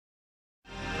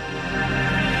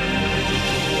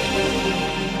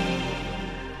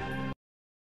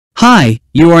Hi,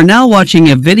 you are now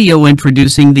watching a video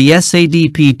introducing the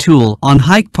SADP tool on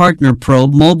Hik-Partner Pro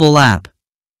mobile app.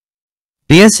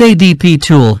 The SADP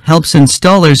tool helps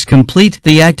installers complete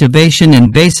the activation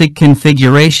and basic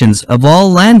configurations of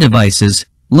all LAN devices,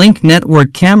 link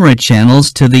network camera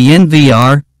channels to the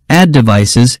NVR, add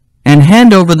devices, and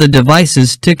hand over the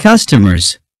devices to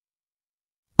customers.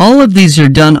 All of these are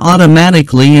done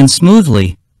automatically and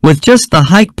smoothly, with just the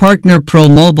Hik-Partner Pro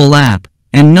mobile app,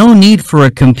 and no need for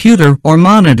a computer or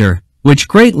monitor, which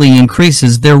greatly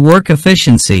increases their work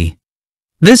efficiency.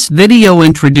 This video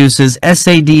introduces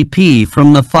SADP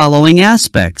from the following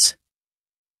aspects.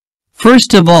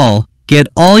 First of all, get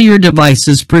all your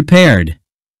devices prepared.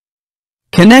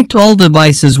 Connect all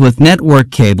devices with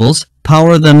network cables,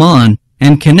 power them on,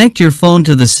 and connect your phone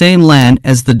to the same LAN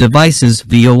as the devices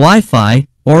via Wi-Fi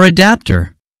or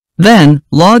adapter. Then,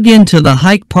 log into the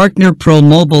Hik-Partner Pro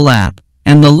mobile app,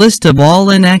 and the list of all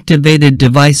inactivated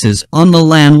devices on the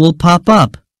LAN will pop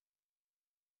up.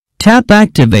 Tap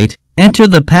Activate, enter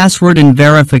the password and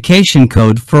verification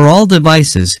code for all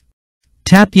devices.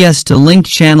 Tap Yes to link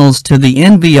channels to the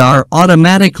NVR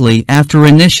automatically after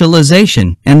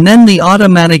initialization, and then the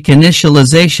automatic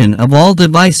initialization of all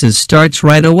devices starts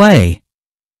right away.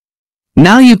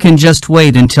 Now you can just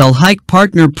wait until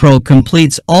Hik-Partner Pro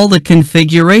completes all the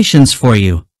configurations for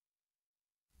you.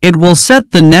 It will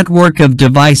set the network of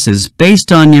devices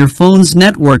based on your phone's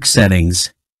network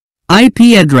settings.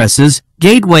 IP addresses,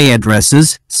 gateway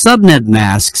addresses, subnet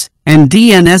masks, and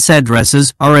DNS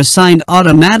addresses are assigned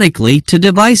automatically to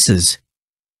devices.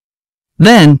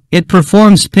 Then, it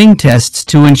performs ping tests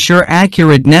to ensure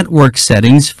accurate network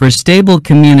settings for stable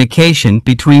communication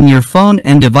between your phone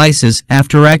and devices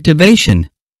after activation.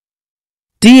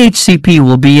 DHCP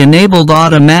will be enabled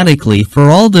automatically for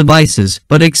all devices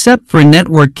but except for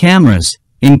network cameras,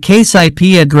 in case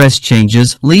IP address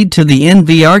changes lead to the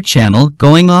NVR channel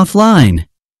going offline.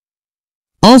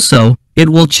 Also, it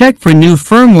will check for new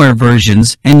firmware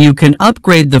versions and you can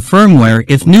upgrade the firmware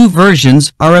if new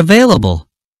versions are available.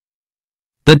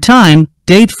 The time,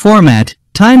 date format,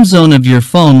 time zone of your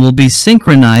phone will be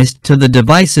synchronized to the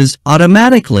devices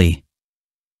automatically.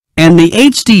 And the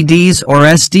HDDs or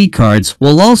SD cards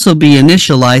will also be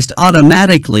initialized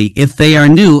automatically if they are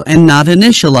new and not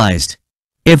initialized.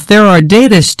 If there are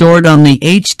data stored on the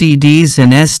HDDs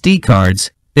and SD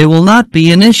cards, they will not be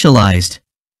initialized.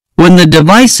 When the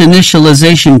device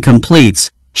initialization completes,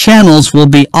 channels will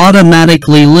be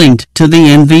automatically linked to the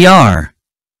NVR.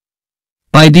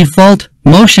 By default,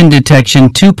 Motion Detection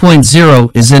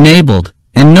 2.0 is enabled,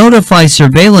 and Notify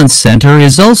Surveillance Center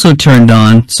is also turned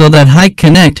on so that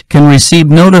Hik-Connect can receive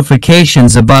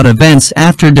notifications about events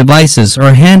after devices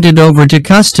are handed over to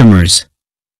customers.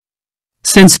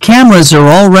 Since cameras are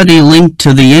already linked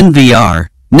to the NVR,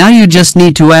 now you just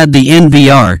need to add the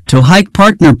NVR to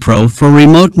Hik-Partner Pro for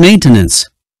remote maintenance.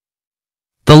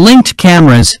 The linked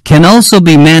cameras can also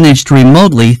be managed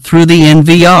remotely through the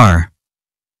NVR.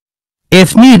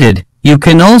 If needed, you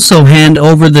can also hand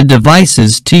over the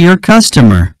devices to your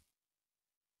customer.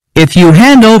 If you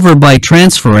hand over by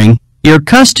transferring, your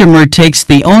customer takes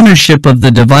the ownership of the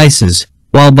devices,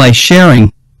 while by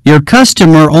sharing, your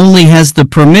customer only has the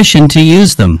permission to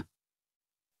use them.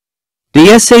 The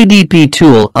SADP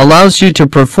tool allows you to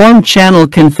perform channel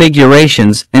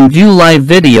configurations and view live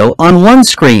video on one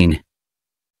screen.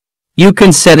 You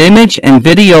can set image and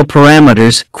video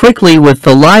parameters quickly with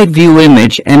the live view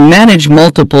image and manage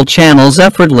multiple channels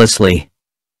effortlessly.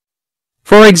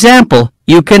 For example,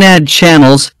 you can add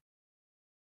channels,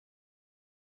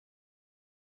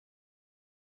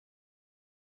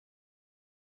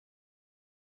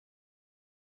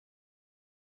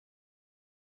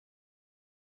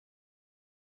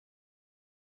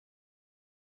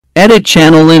 edit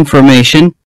channel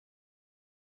information,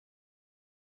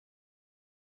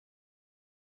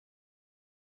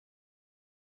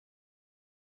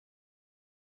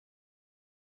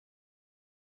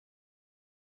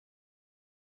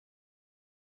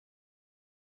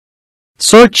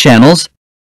 sort channels,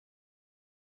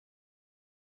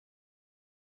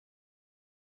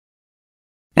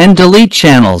 and delete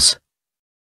channels.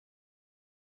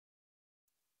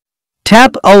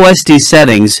 Tap OSD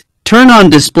Settings, turn on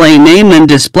Display Name and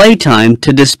Display Time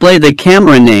to display the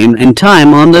camera name and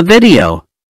time on the video.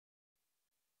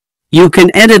 You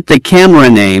can edit the camera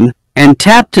name, and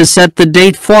tap to set the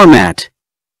date format.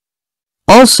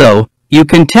 Also, you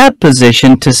can tap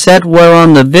Position to set where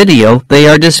on the video they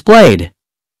are displayed.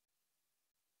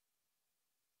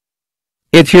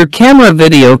 If your camera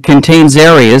video contains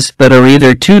areas that are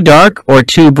either too dark or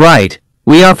too bright,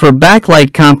 we offer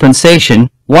backlight compensation,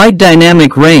 wide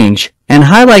dynamic range, and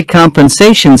highlight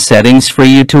compensation settings for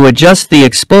you to adjust the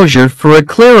exposure for a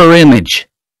clearer image.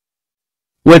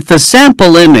 With the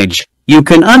sample image, you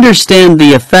can understand the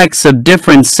effects of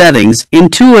different settings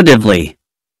intuitively.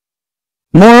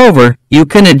 Moreover, you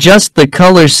can adjust the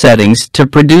color settings to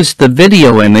produce the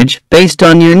video image based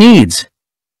on your needs.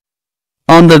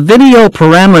 On the Video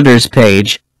Parameters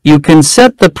page, you can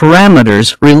set the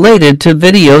parameters related to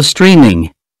video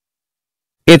streaming.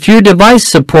 If your device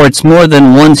supports more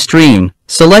than one stream,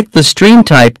 select the stream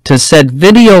type to set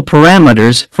video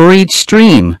parameters for each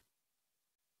stream.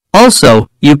 Also,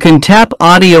 you can tap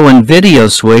Audio and Video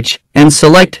switch and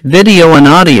select Video and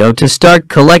Audio to start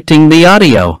collecting the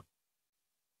audio.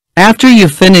 After you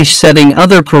finish setting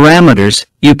other parameters,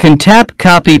 you can tap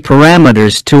Copy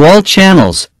Parameters to all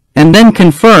channels, and then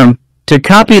confirm to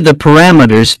copy the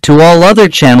parameters to all other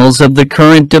channels of the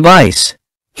current device.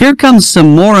 Here comes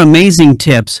some more amazing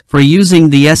tips for using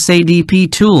the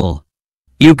SADP tool.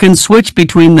 You can switch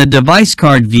between the device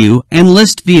card view and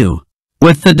list view.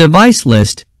 With the device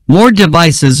list, more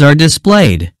devices are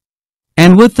displayed.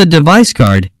 And with the device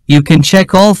card, you can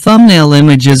check all thumbnail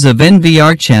images of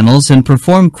NVR channels and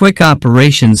perform quick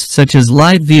operations such as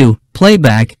live view,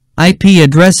 playback, IP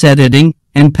address editing,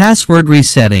 and password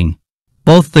resetting.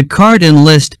 Both the card and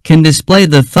list can display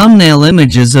the thumbnail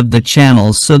images of the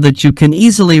channels so that you can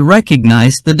easily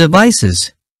recognize the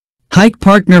devices.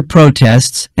 Hik-Partner Pro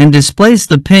tests and displays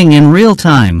the ping in real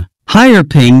time. Higher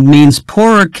ping means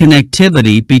poorer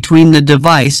connectivity between the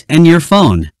device and your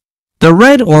phone. The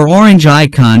red or orange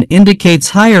icon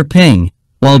indicates higher ping,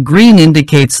 while green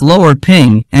indicates lower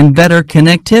ping and better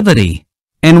connectivity.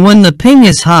 And when the ping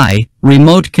is high,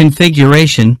 remote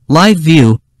configuration, live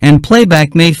view, and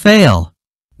playback may fail.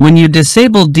 When you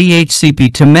disable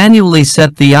DHCP to manually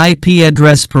set the IP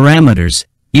address parameters,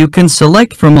 you can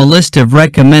select from a list of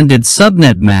recommended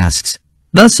subnet masks,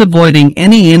 thus avoiding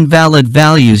any invalid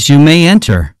values you may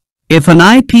enter. If an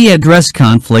IP address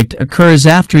conflict occurs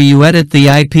after you edit the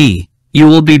IP, you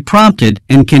will be prompted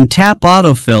and can tap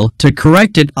autofill to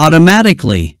correct it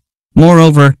automatically.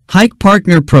 Moreover,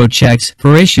 Hik-Partner Pro checks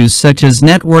for issues such as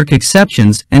network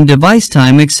exceptions and device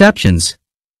time exceptions.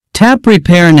 Tap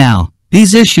Repair now.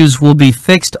 These issues will be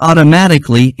fixed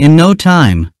automatically in no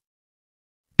time.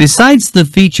 Besides the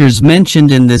features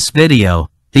mentioned in this video,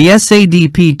 the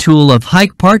SADP tool of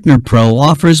Hik-Partner Pro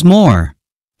offers more.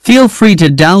 Feel free to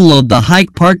download the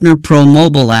Hik-Partner Pro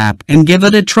mobile app and give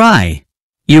it a try.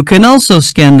 You can also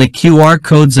scan the QR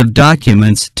codes of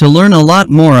documents to learn a lot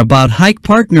more about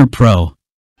Hik-Partner Pro.